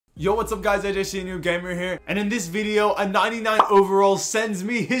Yo, what's up guys, AJC New Gamer here, and in this video, a 99 overall sends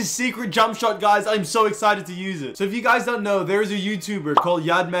me his secret jump shot, guys. I'm so excited to use it. So if you guys don't know, there is a YouTuber called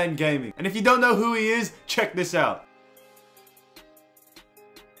Yadman Gaming, and if you don't know who he is, check this out.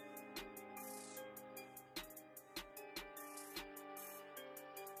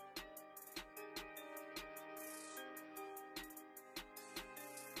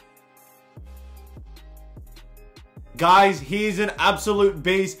 Guys, he is an absolute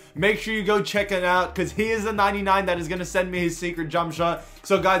beast. Make sure you go check it out because he is the 99 that is going to send me his secret jump shot.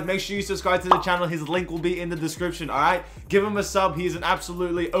 So guys, make sure you subscribe to the channel. His link will be in the description, alright? Give him a sub. He's an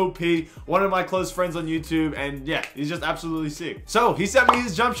absolutely OP, one of my close friends on YouTube, and yeah, he's just absolutely sick. So, he sent me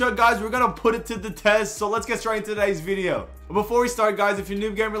his jump shot, guys. We're going to put it to the test, so let's get straight into today's video. But before we start, guys, if you're a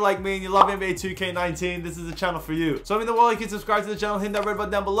noob gamer like me and you love NBA 2K19, this is the channel for you. So, in the world, you can subscribe to the channel, hit that red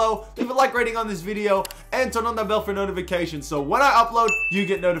button down below, leave a like rating on this video, and turn on that bell for notifications. So, when I upload, you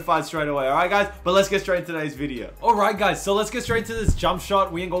get notified straight away, alright, guys? But let's get straight into today's video. Alright, guys, so let's get straight into this jump shot.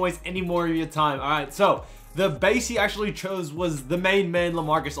 We ain't gonna waste any more of your time, alright? So, the base he actually chose was the main man,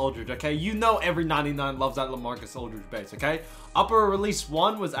 LaMarcus Aldridge, okay? You know every 99 loves that LaMarcus Aldridge base, okay? Upper release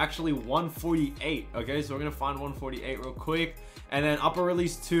 1 was actually 148, okay? So, we're gonna find 148 real quick. And then upper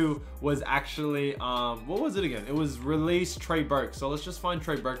release 2 was actually, what was it again? It was release Trey Burke. So let's just find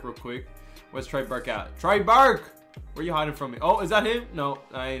Trey Burke real quick. Where's Trey Burke at? Trey Burke! Where are you hiding from me? Oh, is that him? No,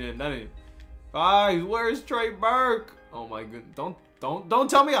 that ain't him. That ain't him. Guys, where's Trey Burke? Oh my goodness. Don't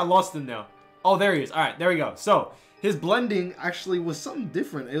tell me I lost him now. Oh, there he is. All right, there we go. So his blending actually was something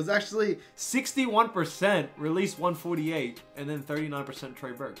different. It was actually 61% release 148 and then 39%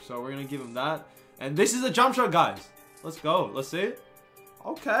 Trey Burke. So we're going to give him that. And this is a jump shot, guys. Let's go. Let's see it.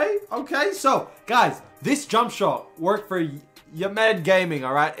 Okay. So, guys, this jump shot worked for Yadman Gaming,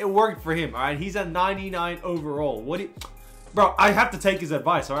 all right? It worked for him, all right? He's a 99 overall. Bro, I have to take his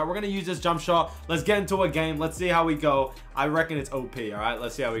advice, all right? We're going to use this jump shot. Let's get into a game. Let's see how we go. I reckon it's OP, all right?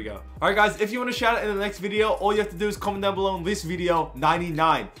 Let's see how we go. All right, guys, if you want to shout out in the next video, all you have to do is comment down below in this video,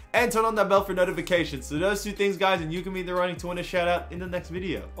 99, and turn on that bell for notifications. So those two things, guys, and you can be the running to win a shout out in the next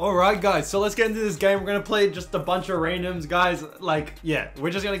video. All right, guys, so let's get into this game. We're going to play just a bunch of randoms, guys. Like, yeah,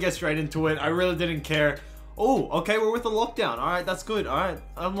 we're just going to get straight into it. I really didn't care. Oh, okay, we're with the lockdown. All right, that's good. All right,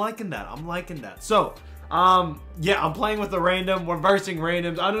 I'm liking that. I'm liking that. So, yeah, I'm playing with a random. We're versing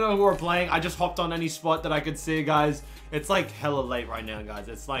randoms. I don't know who we're playing. I just hopped on any spot that I could see, guys. It's like hella late right now, guys.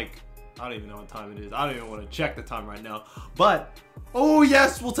 It's like, I don't even know what time it is. I don't even want to check the time right now. But, oh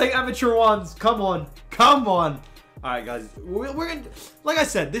yes, we'll take amateur ones. Come on. Come on. All right, guys. We're gonna, like I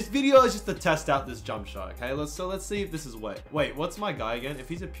said, this video is just to test out this jump shot, okay? Let's see if this is wet. Wait, what's my guy again? If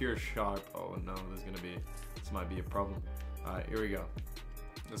he's a pure sharp, oh no, this might be a problem. All right, here we go.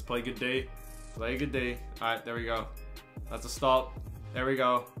 Let's play good day. Play a good day. All right, there we go. That's a stop. There we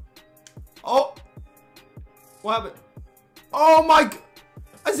go. Oh, what happened? Oh my,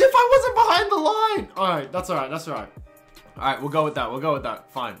 as if I wasn't behind the line. All right, that's all right. That's all right. All right, we'll go with that. We'll go with that.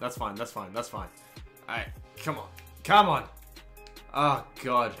 Fine. That's fine. That's fine. That's fine. All right, come on. Come on. Oh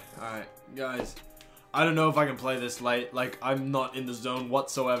God. All right, guys. I don't know if I can play this late. Like, I'm not in the zone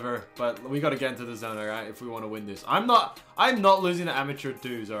whatsoever, but we got to get into the zone, all right, if we want to win this. I'm not losing to amateur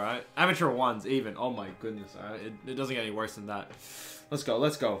 2s, all right? Amateur 1s even. Oh my goodness, all right? It doesn't get any worse than that. Let's go.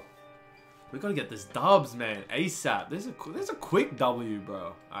 Let's go. We got to get this dubs, man. ASAP. This is a quick W, bro.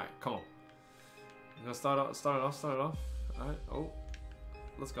 All right, come on. I'm going to start it off. All right. Oh.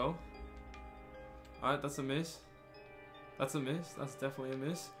 Let's go. All right, that's a miss. That's a miss. That's definitely a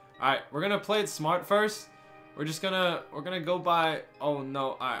miss. Alright, we're gonna play it smart first. We're gonna go by, oh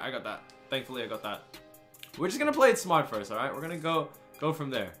no, alright, I got that. Thankfully I got that. We're just gonna play it smart first, alright? We're gonna go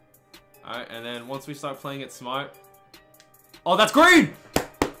from there. Alright, and then once we start playing it smart. Oh, that's green!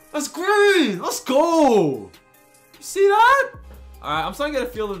 That's green! Let's go! You see that? Alright, I'm starting to get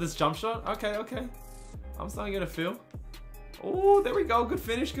a feel of this jump shot. Okay. I'm starting to get a feel. Oh, there we go. Good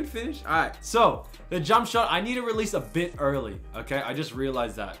finish. Good finish. All right. So the jump shot, I need to release a bit early. Okay. I just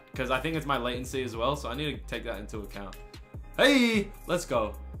realized that because I think it's my latency as well. So I need to take that into account. Hey, let's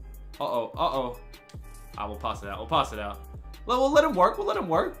go. Uh-oh. I will pass it out. We'll pass it out. We'll let him work. We'll let him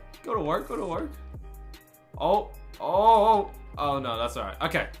work. Go to work. Go to work. Oh, no. That's all right.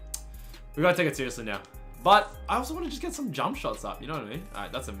 Okay. We got to take it seriously now. But I also want to just get some jump shots up. You know what I mean? All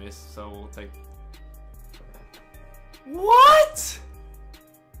right. That's a miss. So we'll take... What?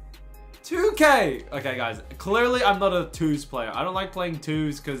 2K. Okay, guys. Clearly, I'm not a 2s player. I don't like playing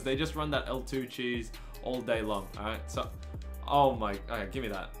 2s because they just run that L2 cheese all day long. All right. So, oh my. Okay, give me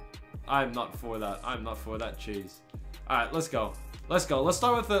that. I'm not for that. I'm not for that cheese. All right, let's go. Let's go. Let's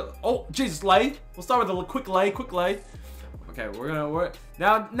start with the. Oh, Jesus, lay. We'll start with a quick lay. Quick lay. Okay, we're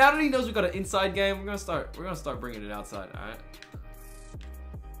now that he knows we got an inside game, we're gonna start bringing it outside. All right.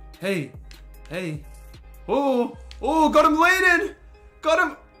 Hey. Oh, got him leaning. Got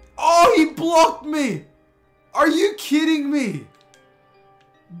him. Oh, he blocked me. Are you kidding me?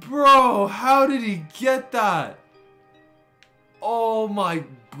 Bro, how did he get that? Oh my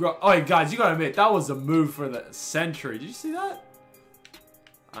bro. Alright guys, you gotta admit, that was a move for the century. Did you see that?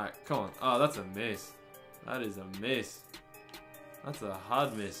 Alright, come on. Oh, that's a miss. That is a miss. That's a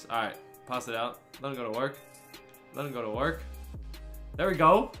hard miss. Alright, pass it out. Let him go to work. Let him go to work. There we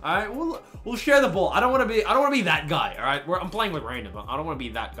go. Alright, we'll share the ball. I don't wanna be that guy, alright? I'm playing with random. I don't wanna be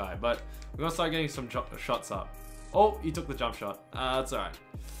that guy, but we're gonna start getting some shots up. Oh, he took the jump shot. That's alright.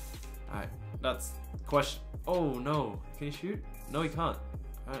 Alright, that's question. Oh no. Can he shoot? No, he can't.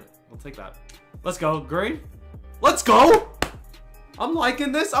 Alright, we'll take that. Let's go, green. Let's go! I'm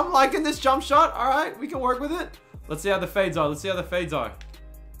liking this. I'm liking this jump shot. Alright, we can work with it. Let's see how the fades are. Let's see how the fades are.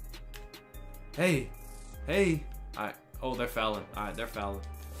 Hey. Alright. Oh, they're fouling. Alright, they're fouling.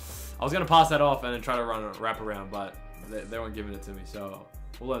 I was gonna pass that off and then try to run a wrap around, but they weren't giving it to me, so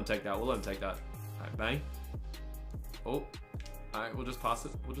we'll let them take that. Alright, bang. Oh. Alright, we'll just pass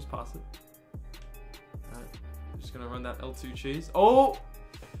it. Alright. Just gonna run that L2 cheese. Oh!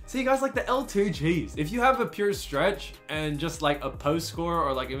 See, guys, like the L2 cheese. If you have a pure stretch and just like a post score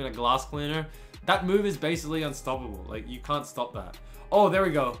or like even a glass cleaner, that move is basically unstoppable. Like, you can't stop that. Oh, there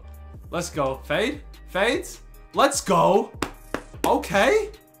we go. Let's go. Fades. Let's go. Okay.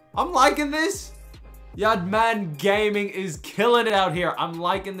 I'm liking this. Yadman Gaming is killing it out here. I'm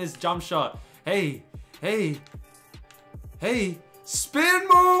liking this jump shot. Hey. Spin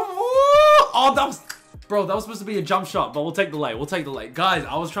move. Oh, bro, that was supposed to be a jump shot, but we'll take the lay. Guys,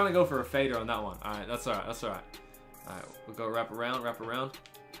 I was trying to go for a fader on that one. All right, that's all right. All right, we'll go wrap around.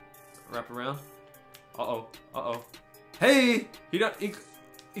 Uh-oh. Hey, he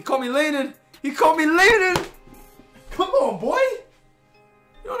caught me leaning. Come on, boy.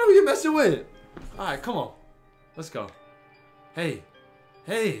 You don't know who you're messing with. All right, come on. Let's go. Hey.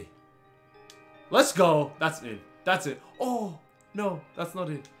 Let's go. That's it. Oh, no, that's not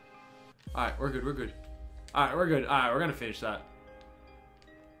it. All right, we're good. All right, we're gonna finish that.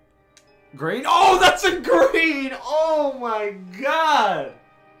 Green. Oh, that's a green. Oh my god.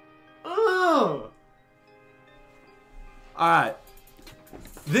 Oh. All right.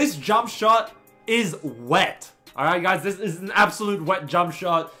 This jump shot is wet. All right, guys, this is an absolute wet jump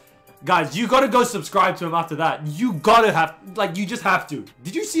shot. Guys, you gotta go subscribe to him after that. You just have to.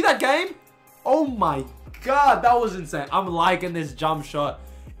 Did you see that game? Oh my god, that was insane. I'm liking this jump shot.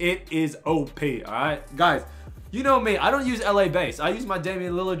 It is OP, alright? Guys, you know me. I don't use LA base. I use my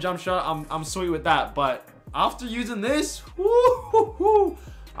Damian Lillard jump shot. I'm sweet with that. But after using this, woo-hoo-hoo,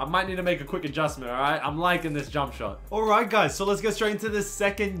 I might need to make a quick adjustment, alright? I'm liking this jump shot. Alright, guys, so let's get straight into the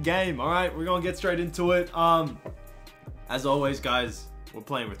second game, alright? We're gonna get straight into it. As always, guys, we're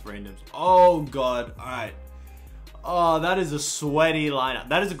playing with randoms. Oh, God. Alright. Oh, that is a sweaty lineup.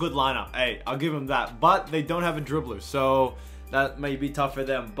 That is a good lineup. Hey, I'll give them that. But they don't have a dribbler, so that may be tough for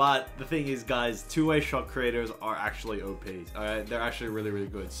them. But the thing is, guys, two-way shot creators are actually OPs. Alright, they're actually really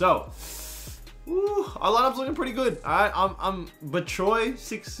good. So, our lineup's looking pretty good. Alright, but Troy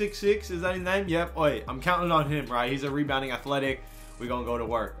 666, is that his name? Yep. Oi, I'm counting on him, right? He's a rebounding athletic. We're gonna go to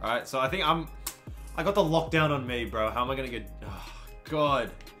work. Alright, so I think I got the lockdown on me, bro. How am I gonna get? Oh, God.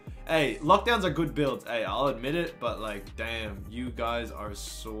 Hey, lockdowns are good builds. Hey, I'll admit it, but like, damn, you guys are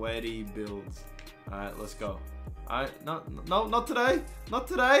sweaty builds. All right, let's go. All right, no, not today. Not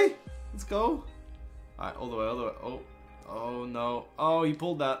today. Let's go. All right, all the way. Oh no. Oh, he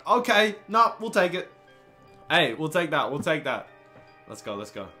pulled that. Okay, no, we'll take it. Hey, we'll take that. Let's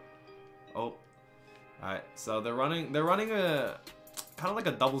go. Oh, all right. So they're running a kind of like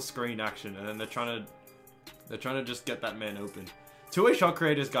a double screen action, and then they're trying to just get that man open. Two-way shot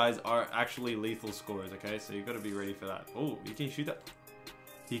creators, guys, are actually lethal scorers, okay? So you got to be ready for that. Oh, you can shoot that?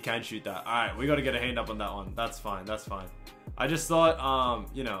 He can shoot that. All right, we got to get a hand up on that one. That's fine. I just thought,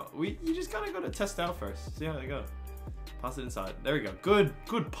 you know, you just kind of got to test out first. See how they go. Pass it inside. There we go. Good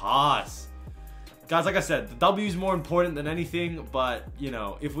pass. Guys, like I said, the W is more important than anything, but, you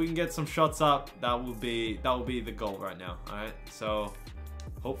know, if we can get some shots up, that will be the goal right now, all right? So,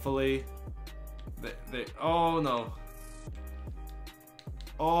 hopefully, oh, no.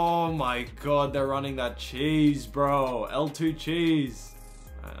 Oh my god, they're running that cheese, bro. L2 cheese.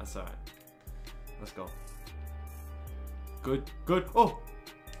 Alright, that's alright. Let's go. Good. Oh!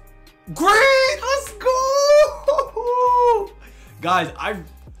 Green! Let's go! Guys,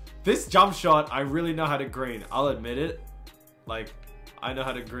 this jump shot, I really know how to green. I'll admit it. Like, I know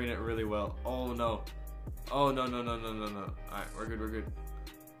how to green it really well. Oh no. Oh, no, no, no, no, no, no. Alright, we're good, we're good.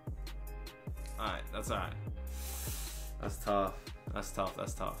 Alright, that's alright. That's tough. That's tough,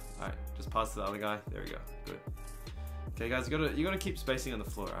 that's tough. Alright, just pass to the other guy. There we go. Good. Okay, guys, you gotta keep spacing on the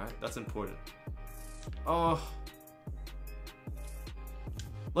floor, alright? That's important. Oh.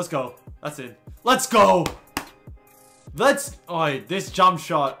 Let's go. That's it. Let's go! Oh, this jump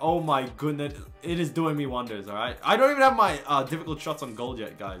shot. Oh my goodness. It is doing me wonders, alright? I don't even have my difficult shots on gold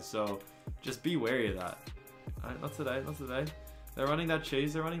yet, guys. So, just be wary of that. Alright, not today, not today. They're running that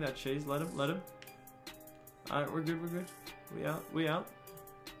cheese. They're running that cheese. Let him, let him. Alright, we're good, we're good. We out, we out.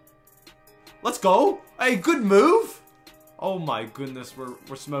 Let's go! Hey, good move! Oh my goodness,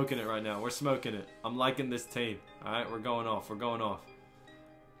 we're smoking it right now. We're smoking it. I'm liking this team. Alright, we're going off. We're going off.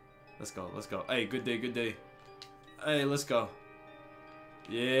 Let's go, let's go. Hey, good day, good day. Hey, let's go.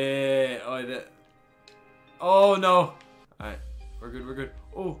 Yeah. Oh, no. Alright, we're good, we're good.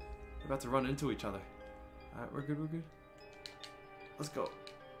 Oh, we're about to run into each other. Alright, we're good, we're good. Let's go.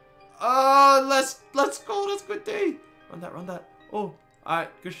 Oh, let's go. That's good day. Run that, run that. Oh, alright,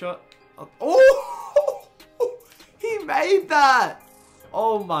 good shot. Oh, he made that.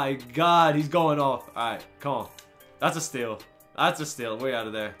 Oh my god, he's going off. Alright, come on. That's a steal. That's a steal. Way out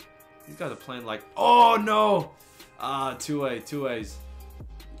of there. These guys are playing like, oh no. Two ways.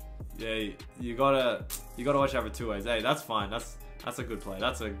 Yeah, you gotta watch out for two ways. Hey, that's fine. That's a good play.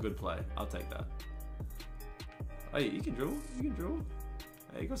 That's a good play. I'll take that. Hey, you can dribble. You can dribble.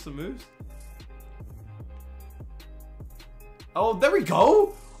 Hey, you got some moves. Oh, there we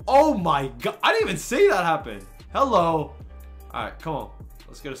go. Oh my god. I didn't even see that happen. Hello. Alright, come on.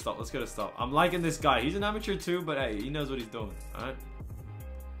 Let's get a stop. Let's get a stop. I'm liking this guy. He's an amateur too, but hey, he knows what he's doing. Alright.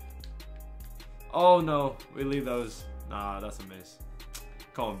 Oh no. We leave those. Nah, that's a miss.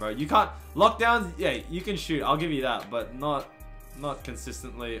 Come on, bro. You can't. Lockdowns, yeah, you can shoot. I'll give you that, but not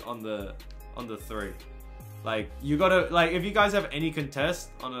consistently on the three. Like, you gotta, like, if you guys have any contest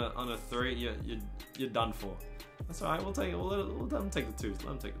on a three, you're done for. That's alright. We'll take it. We'll let them take the twos. Let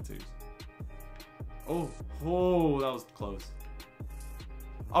them take the twos. Oh, that was close.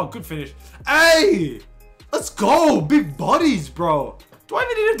 Oh, good finish. Hey, let's go, big bodies, bro. Do I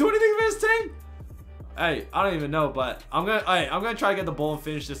even need to do anything for this team? Hey, I don't even know, but I'm gonna try to get the ball and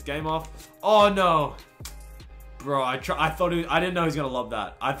finish this game off. Oh no, bro. I didn't know he was gonna lob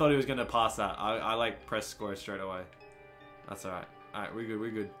that. I thought he was gonna pass that. I like press score straight away. That's alright. Alright, we're good.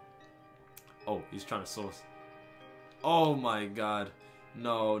 We're good. Oh, he's trying to source. Oh my god.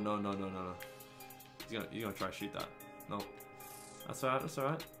 No. He's gonna try to shoot that. No. That's alright. That's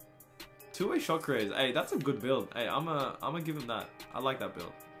alright. Two-way shot creators. Hey, that's a good build. Hey, I'm gonna give him that. I like that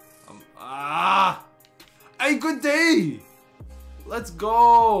build. Hey, good day. Let's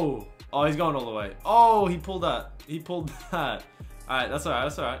go. Oh, he's going all the way. Oh, he pulled that. He pulled that. Alright, that's alright.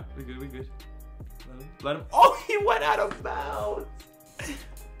 That's alright. We're good. We're good. Let him. Oh, he went out of bounds.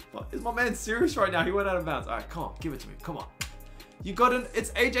 Is my man serious right now? He went out of bounds. Alright, come on. Give it to me. Come on. You got an.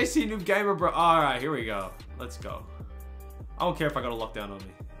 It's AJC Noob Gamer, bro. Alright, here we go. Let's go. I don't care if I got a lockdown on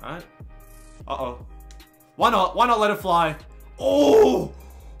me. Alright. Uh-oh. Why not? Why not let it fly? Oh!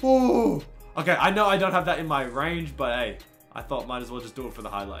 Oh! Okay, I know I don't have that in my range, but hey, I thought might as well just do it for the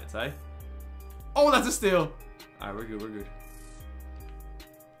highlights, eh? Oh, that's a steal! Alright, we're good, we're good.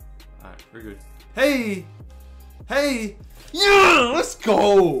 Alright, we're good. Hey! Hey! Yeah! Let's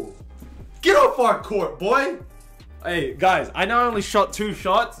go! Get off our court, boy! Hey, guys, I not only shot 2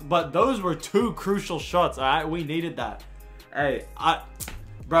 shots, but those were 2 crucial shots, alright? We needed that. Hey,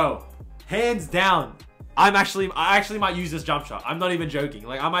 bro, hands down. I actually might use this jump shot. I'm not even joking.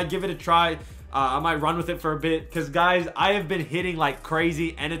 Like, I might give it a try. I might run with it for a bit. Because, guys, I have been hitting like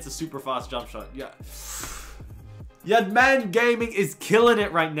crazy. And it's a super fast jump shot. Yeah. Yeah, man gaming is killing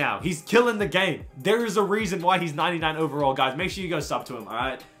it right now. He's killing the game. There is a reason why he's 99 overall, guys. Make sure you go sub to him,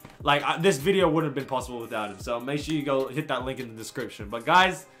 alright? Like, this video wouldn't have been possible without him. So, make sure you go hit that link in the description. But,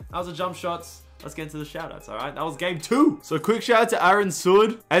 guys, that was the jump shots. Let's get into the shoutouts, alright? That was game 2. So, quick shout out to Aaron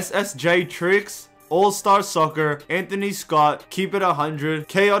Sood, SSJ Tricks, All-Star Soccer, Anthony Scott, Keep It 100,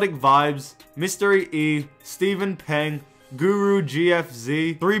 Chaotic Vibes, Mystery E, Stephen Peng, Guru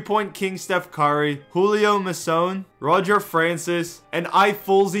GFZ, 3-Point King Steph Curry, Julio Masson, Roger Francis, and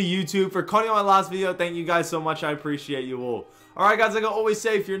iFoolsy YouTube for cutting on my last video. Thank you guys so much. I appreciate you all. Alright guys, like I always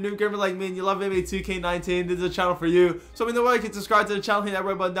say, if you're a new gamer like me and you love NBA 2K19, this is a channel for you. So in the way you can subscribe to the channel, hit that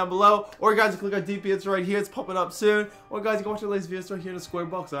red button down below. Or guys, you click on DP, it's right here, it's popping up soon. Or guys, you can watch the latest videos right here in the square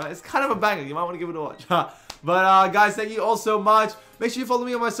box, alright? It's kind of a banger, you might want to give it a watch. But guys, thank you all so much. Make sure you follow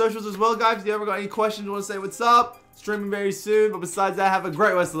me on my socials as well, guys. If you ever got any questions, you want to say what's up, streaming very soon. But besides that, have a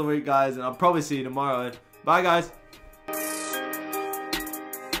great rest of the week, guys. And I'll probably see you tomorrow. Bye, guys.